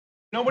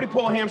Nobody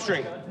pull a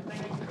hamstring.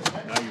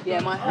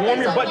 Yeah, Warm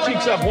your butt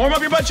cheeks up. Warm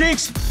up your butt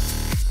cheeks.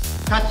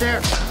 Cut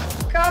there.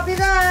 Copy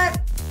that.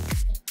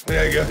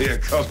 There you go. Yeah,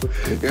 copy.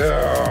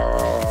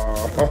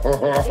 Yeah.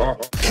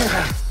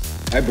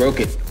 I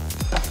broke it.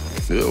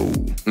 Ew.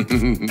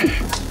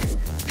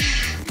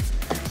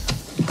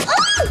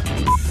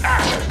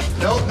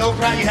 No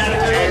problem. You had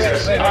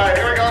it. All right,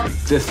 here we go.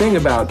 The thing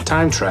about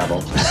time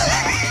travel.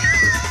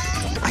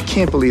 I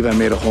can't believe I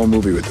made a whole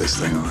movie with this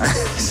thing on.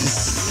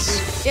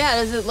 Yeah,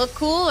 does it look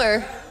cool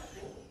or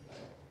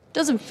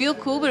doesn't feel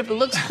cool, but if it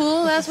looks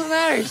cool, that's what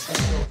matters.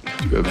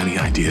 Do you have any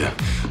idea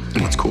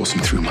what's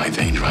coursing through my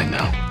veins right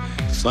now?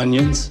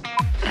 Funyuns.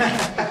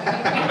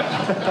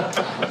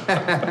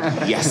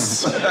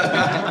 Yes.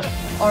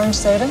 Orange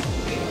soda?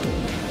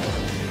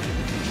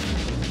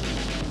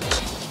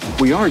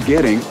 We are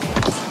getting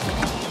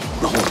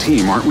the whole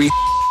team, aren't we?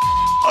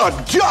 A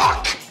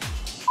duck!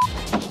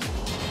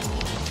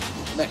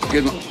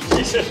 Good one.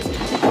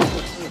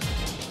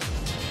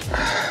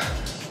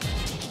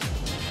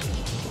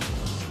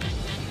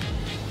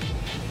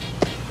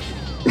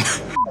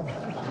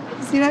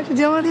 See what I have to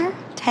deal with here?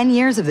 10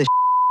 years of this.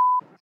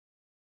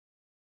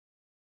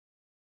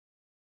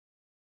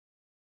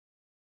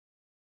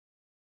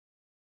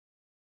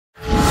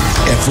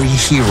 Every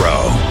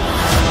hero,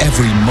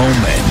 every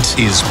moment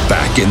is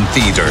back in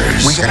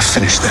theaters. We gotta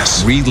finish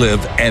this.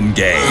 Relive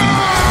Endgame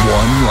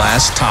one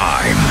last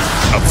time.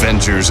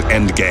 Avengers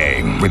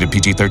Endgame, rated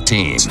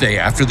PG-13. Stay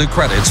after the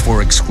credits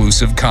for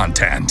exclusive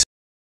content.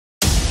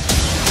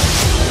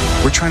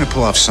 We're trying to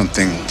pull off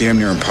something damn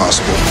near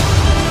impossible.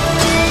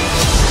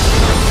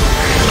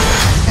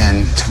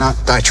 And to not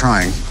die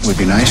trying would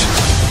be nice.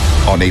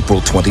 On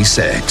April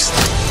 26th,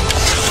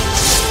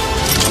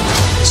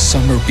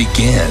 summer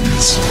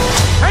begins.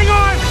 Hang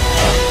on!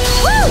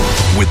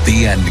 Woo! With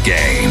the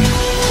Endgame.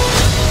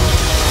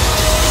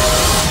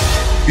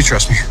 You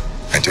trust me?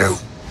 I do.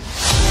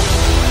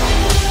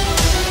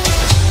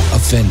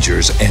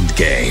 Avengers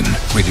Endgame,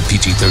 rated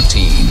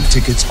PG-13.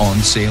 Tickets on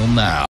sale now.